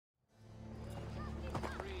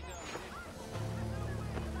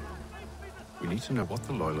need to know what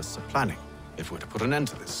the Loyalists are planning, if we're to put an end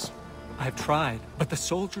to this. I've tried, but the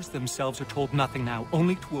soldiers themselves are told nothing now,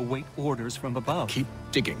 only to await orders from above. Keep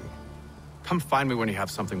digging. Come find me when you have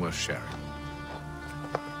something worth sharing.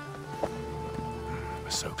 We're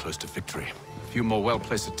so close to victory. A few more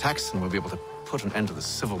well-placed attacks and we'll be able to put an end to the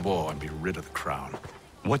Civil War and be rid of the Crown.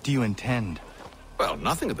 What do you intend? Well,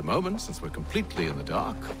 nothing at the moment, since we're completely in the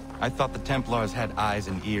dark. I thought the Templars had eyes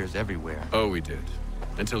and ears everywhere. Oh, we did.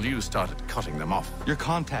 Until you started cutting them off. Your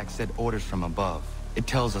contact said orders from above. It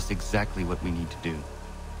tells us exactly what we need to do.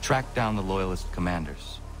 Track down the Loyalist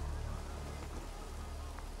commanders.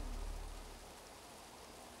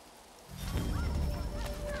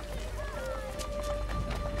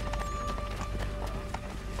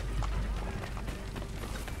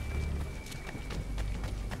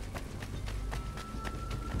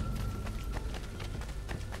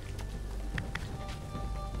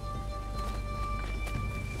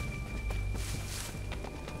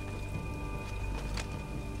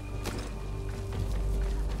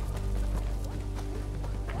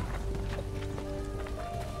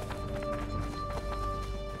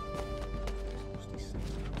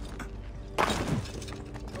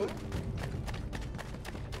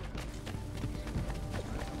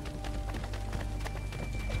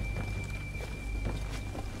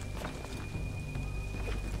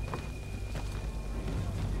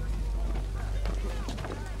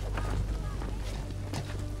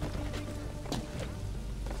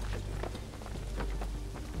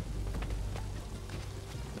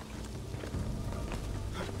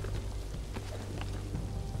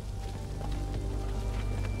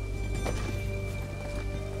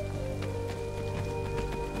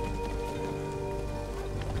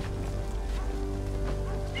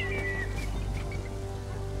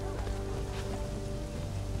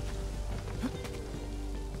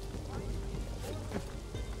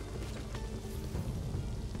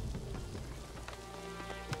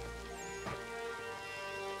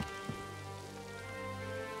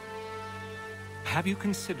 Have you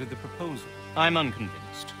considered the proposal? I'm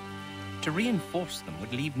unconvinced. To reinforce them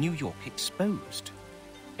would leave New York exposed.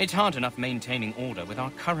 It's hard enough maintaining order with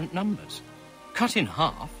our current numbers. Cut in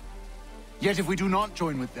half. Yet if we do not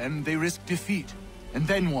join with them, they risk defeat. And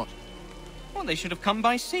then what? Well, they should have come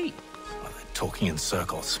by sea. Well, they're talking in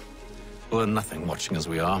circles. We'll learn nothing watching as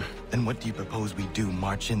we are. Then what do you propose we do?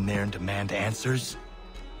 March in there and demand answers?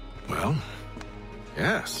 Well,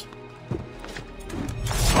 yes.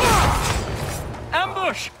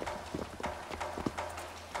 Ambush!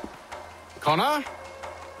 Connor?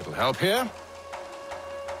 Little help here?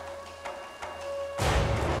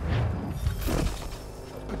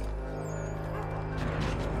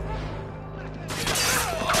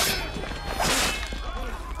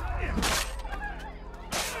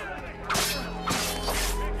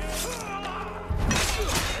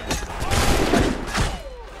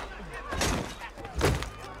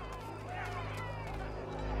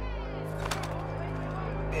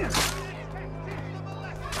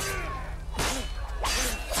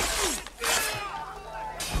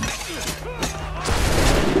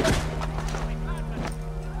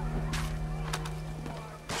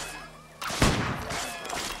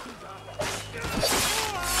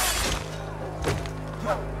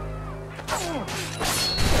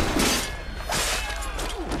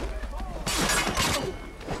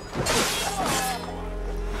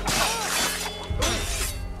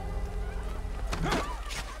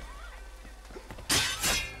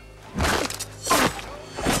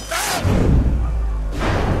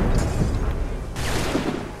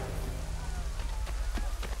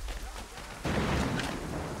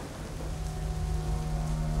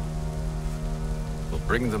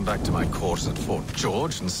 Bring them back to my quarters at Fort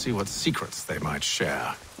George and see what secrets they might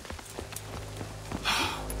share.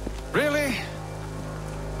 Really?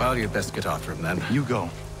 Well, you'd best get after him then. You go.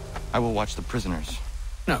 I will watch the prisoners.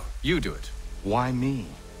 No, you do it. Why me?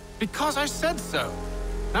 Because I said so.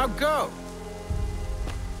 Now go!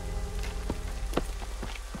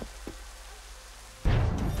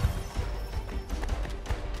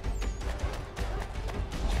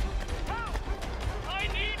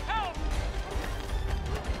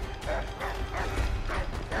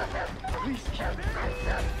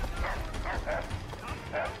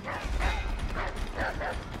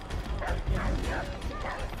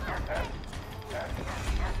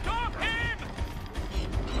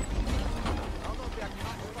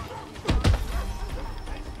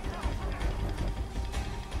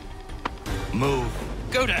 Move.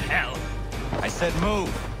 Go to hell! I said move.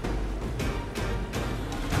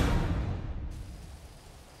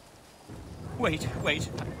 Wait.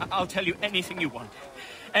 I'll tell you anything you want.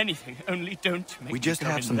 Anything, only don't make We me just go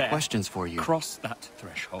have in some there. questions for you. Cross that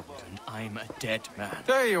threshold, and I'm a dead man.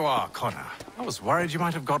 There you are, Connor. I was worried you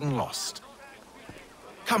might have gotten lost.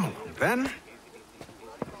 Come along, then.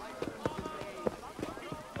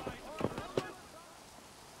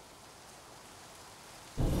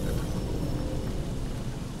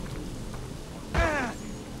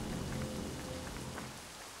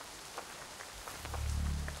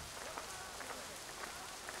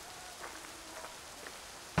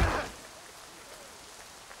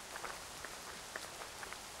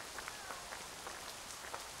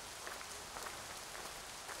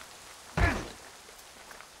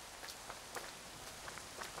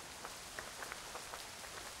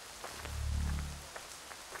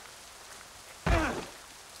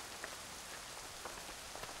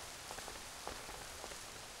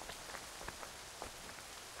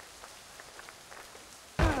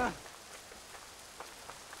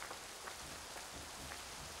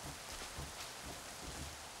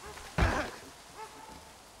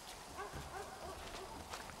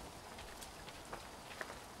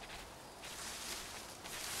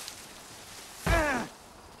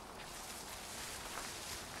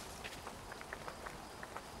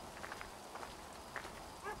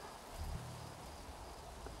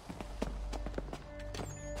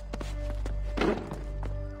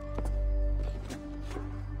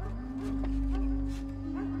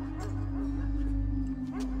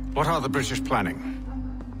 What are the British planning?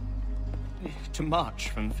 To march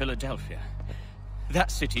from Philadelphia.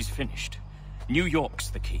 That city's finished. New York's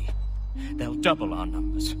the key. They'll double our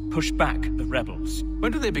numbers, push back the rebels.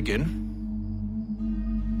 When do they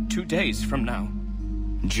begin? 2 days from now.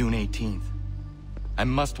 June 18th. I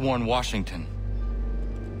must warn Washington.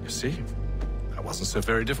 You see? That wasn't so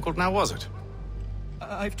very difficult now, was it?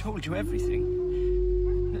 I've told you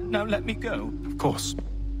everything. Now let me go. Of course.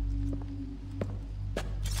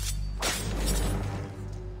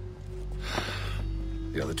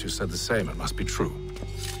 The other two said the same. It must be true.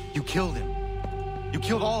 You killed him. You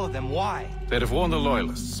killed all of them. Why? They'd have warned the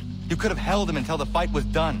Loyalists. You could have held him until the fight was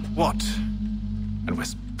done. What? And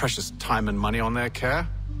waste precious time and money on their care?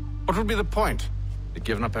 What would be the point? They'd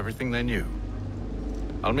given up everything they knew.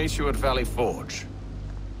 I'll meet you at Valley Forge.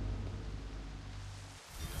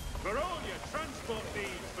 For all your transport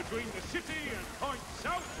needs between the city and Point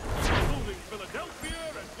South, including Philadelphia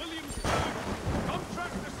and Williamsburg,